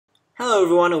Hello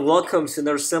everyone and welcome to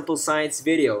another Simple Science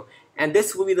video, and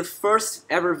this will be the first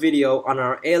ever video on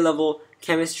our A-level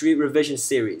chemistry revision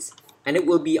series, and it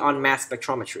will be on mass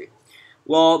spectrometry.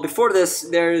 Well, before this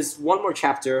there's one more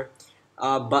chapter,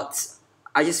 but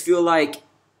I just feel like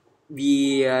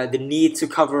the need to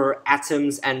cover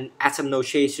atoms and atom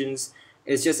notations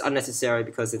is just unnecessary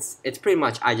because it's pretty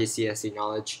much IGCSE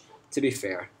knowledge, to be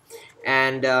fair,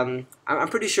 and I'm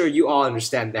pretty sure you all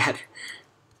understand that.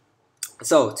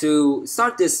 So to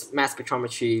start this mass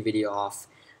spectrometry video off,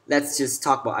 let's just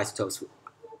talk about isotopes.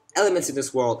 Elements in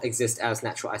this world exist as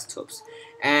natural isotopes,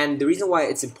 and the reason why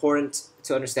it's important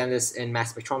to understand this in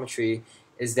mass spectrometry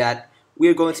is that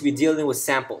we're going to be dealing with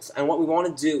samples, and what we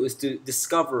want to do is to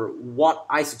discover what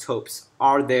isotopes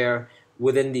are there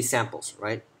within these samples,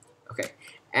 right? Okay,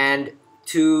 and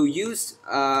to use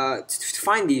to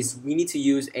find these, we need to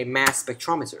use a mass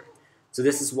spectrometer. So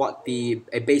this is what the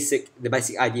basic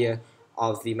idea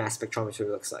of the mass spectrometer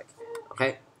looks like.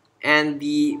 Okay, and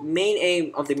the main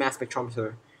aim of the mass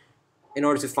spectrometer, in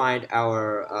order to find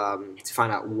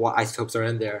out what isotopes are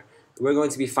in there, we're going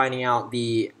to be finding out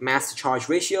the mass to charge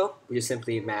ratio, which is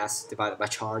simply mass divided by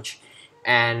charge,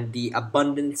 and the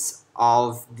abundance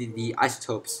of the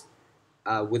isotopes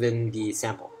within the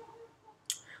sample.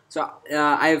 So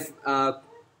I've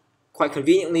quite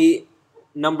conveniently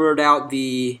numbered out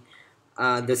the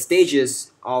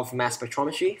stages of mass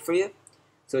spectrometry for you,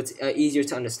 so it's easier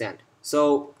to understand.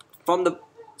 So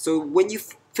when you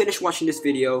finish watching this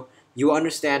video, you will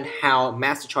understand how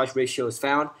mass to charge ratio is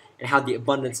found and how the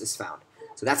abundance is found.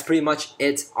 So that's pretty much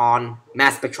it on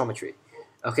mass spectrometry.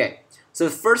 Okay, so the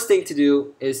first thing to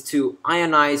do is to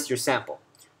ionize your sample.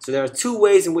 So there are two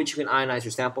ways in which you can ionize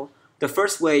your sample. The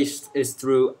first way is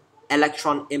through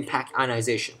electron impact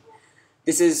ionization.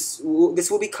 This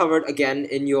will be covered again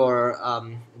in your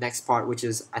next part, which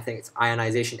is, I think it's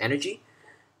ionization energy.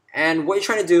 And what you're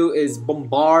trying to do is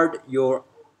bombard your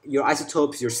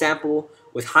isotopes, your sample,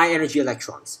 with high energy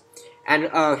electrons. And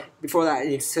before that, I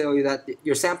need to tell you that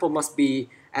your sample must be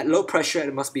at low pressure and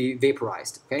it must be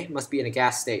vaporized. Okay, it must be in a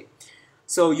gas state.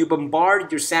 So you bombard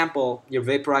your sample, your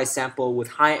vaporized sample,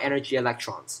 with high energy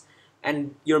electrons.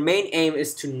 And your main aim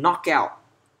is to knock out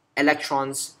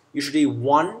electrons, usually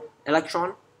one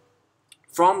electron,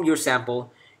 from your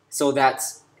sample, so that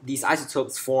these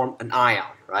isotopes form an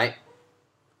ion, right?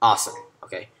 Awesome.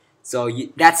 Okay, so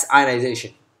that's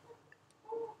ionization.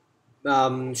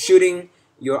 Shooting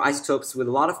your isotopes with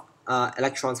a lot of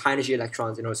electrons, high energy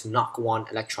electrons, in order to knock one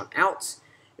electron out,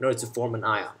 in order to form an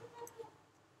ion.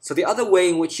 So the other way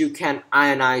in which you can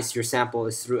ionize your sample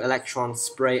is through electron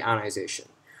spray ionization.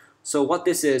 So what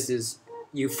this is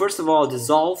you first of all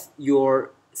dissolve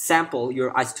your sample,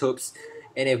 your isotopes,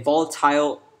 in a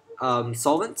volatile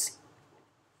solvent,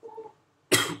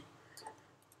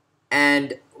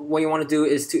 and what you want to do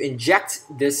is to inject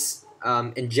this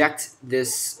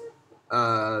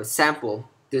sample,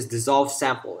 this dissolved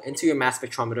sample, into your mass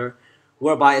spectrometer,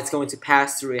 whereby it's going to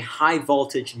pass through a high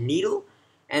voltage needle,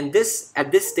 and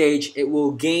at this stage it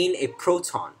will gain a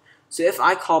proton. So if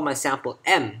I call my sample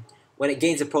M, when it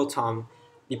gains a proton,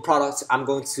 the product I'm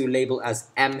going to label as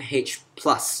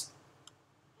MH+,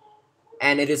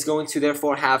 and it is going to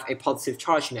therefore have a positive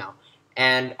charge now,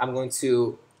 and I'm going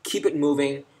to keep it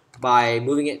moving by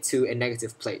moving it to a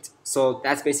negative plate. So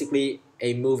that's basically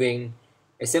a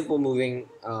simple moving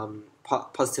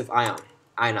positive ion,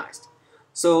 ionized.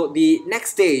 So the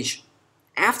next stage,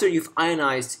 after you've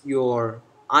ionized your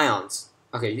ions,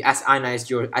 ionized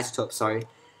your isotope, sorry,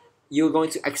 you're going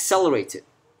to accelerate it.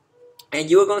 And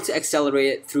you are going to accelerate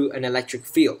it through an electric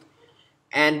field.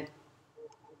 And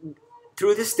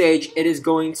through this stage, it is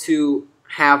going to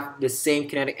have the same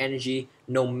kinetic energy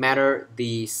no matter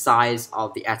the size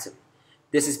of the atom.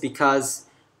 This is because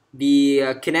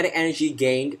the kinetic energy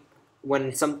gained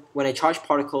when a charged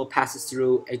particle passes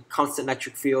through a constant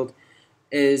electric field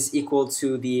is equal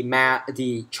to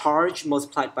the charge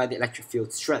multiplied by the electric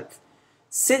field strength.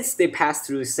 Since they pass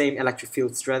through the same electric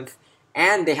field strength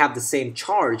and they have the same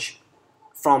charge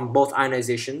from both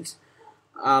ionizations,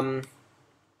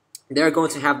 they're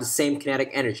going to have the same kinetic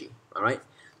energy. All right.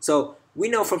 So we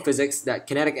know from physics that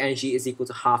kinetic energy is equal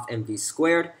to half mv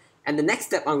squared, and the next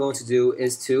step I'm going to do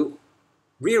is to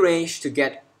rearrange to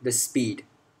get the speed,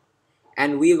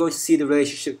 and we are going to see the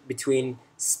relationship between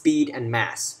speed and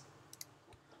mass.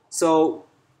 So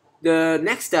the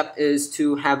next step is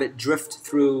to have it drift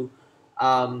through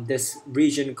this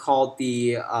region called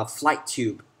the flight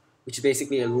tube, which is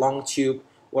basically a long tube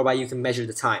whereby you can measure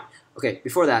the time. Okay,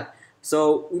 before that,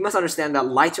 so we must understand that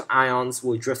lighter ions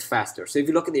will drift faster. So if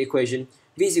you look at the equation,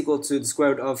 V is equal to the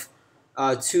square root of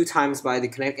 2 times by the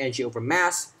kinetic energy over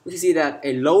mass, we can see that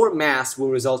a lower mass will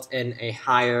result in a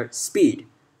higher speed,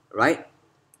 right?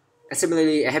 And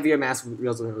similarly, a heavier mass will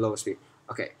result in a lower speed.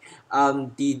 Okay,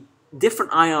 the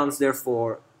different ions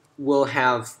therefore will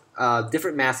have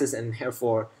different masses and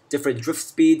therefore different drift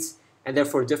speeds and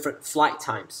therefore different flight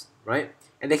times, right?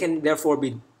 And they can therefore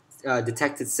be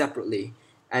detected separately,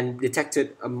 and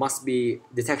detection must be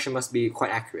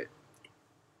quite accurate.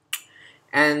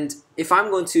 And if I'm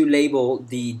going to label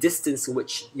the distance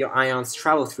which your ions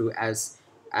travel through as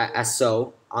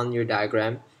so on your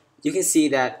diagram, you can see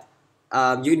that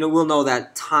will know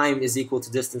that time is equal to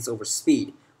distance over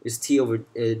speed, which is t over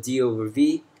d over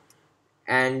v.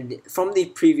 And from the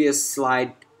previous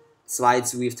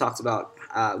slides we've talked about,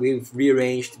 we've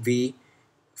rearranged v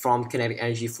from kinetic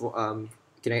energy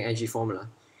formula,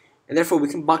 and therefore we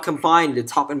can combine the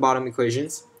top and bottom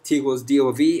equations, t equals d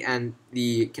over v, and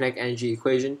the kinetic energy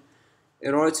equation,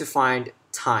 in order to find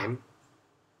time,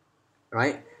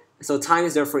 right? So time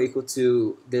is therefore equal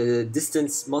to the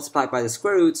distance multiplied by the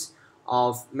square roots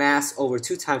of mass over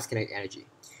 2 times kinetic energy.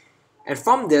 And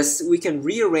from this, we can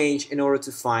rearrange in order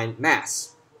to find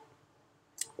mass.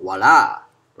 Voila,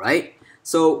 right?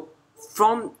 So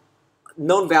from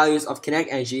known values of kinetic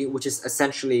energy, which is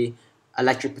essentially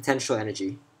electric potential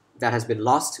energy that has been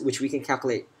lost, which we can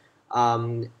calculate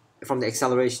from the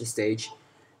acceleration stage,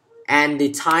 and the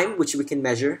time, which we can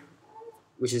measure,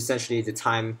 which is essentially the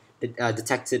time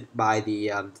detected by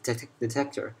the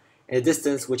detector, and the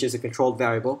distance, which is a controlled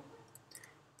variable,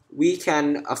 we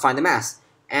can find the mass.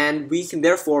 And we can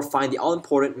therefore find the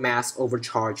all-important mass over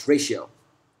charge ratio.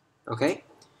 Okay?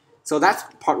 So that's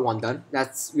part 1 done.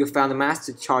 We've found the mass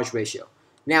to charge ratio.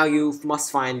 Now you must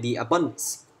find the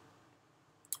abundance.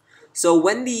 So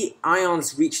when the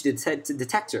ions reach the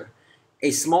detector,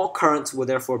 a small current will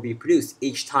therefore be produced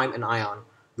each time an ion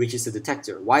reaches the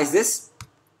detector. Why is this?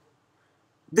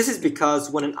 This is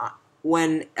because when an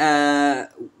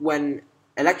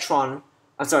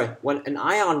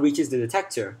ion reaches the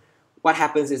detector, what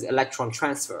happens is electron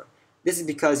transfer. This is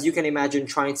because you can imagine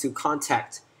trying to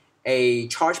contact a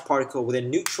charged particle with a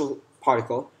neutral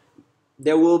particle.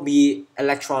 There will be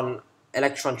electron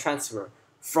transfer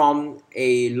from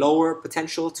a lower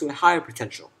potential to a higher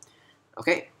potential.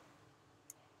 Okay?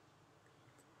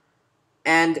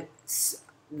 And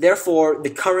therefore,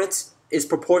 the current is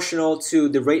proportional to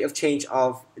the rate of change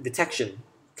of detection.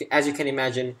 As you can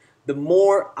imagine, the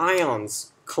more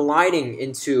ions colliding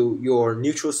into your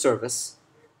neutral surface,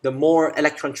 the more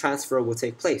electron transfer will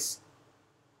take place.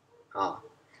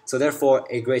 So therefore,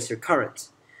 a greater current.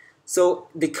 So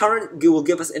the current will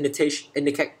give us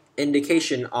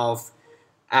indication of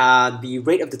the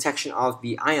rate of detection of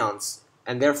the ions,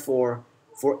 and therefore,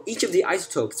 for each of the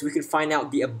isotopes, we can find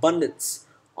out the abundance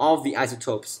of the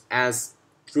isotopes as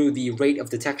through the rate of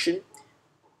detection,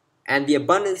 and the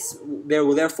abundance there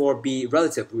will therefore be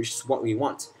relative, which is what we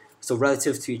want. So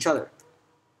relative to each other.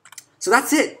 So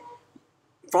that's it.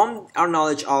 From our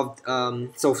knowledge of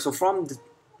from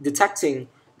detecting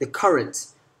the current,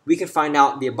 we can find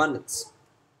out the abundance.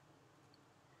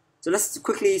 So let's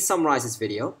quickly summarize this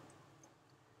video.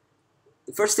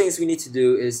 The first things we need to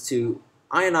do is to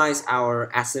ionize our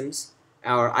atoms,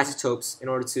 our isotopes, in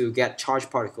order to get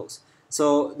charged particles.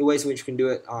 So the ways in which we can do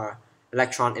it are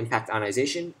electron impact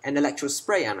ionization and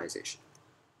electrospray ionization.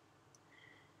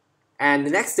 And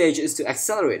the next stage is to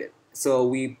accelerate it. So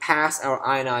we pass our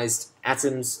ionized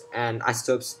atoms and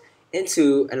isotopes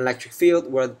into an electric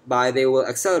field whereby they will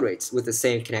accelerate with the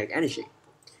same kinetic energy.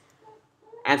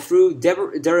 And through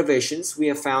derivations, we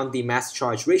have found the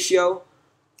mass-charge ratio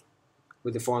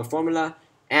with the following formula.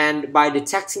 And by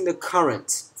detecting the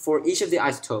current for each of the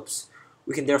isotopes,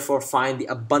 we can therefore find the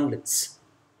abundance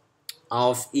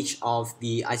of each of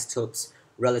the isotopes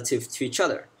relative to each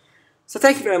other. So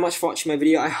thank you very much for watching my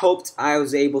video. I hoped I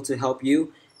was able to help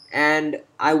you, and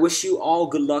I wish you all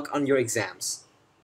good luck on your exams.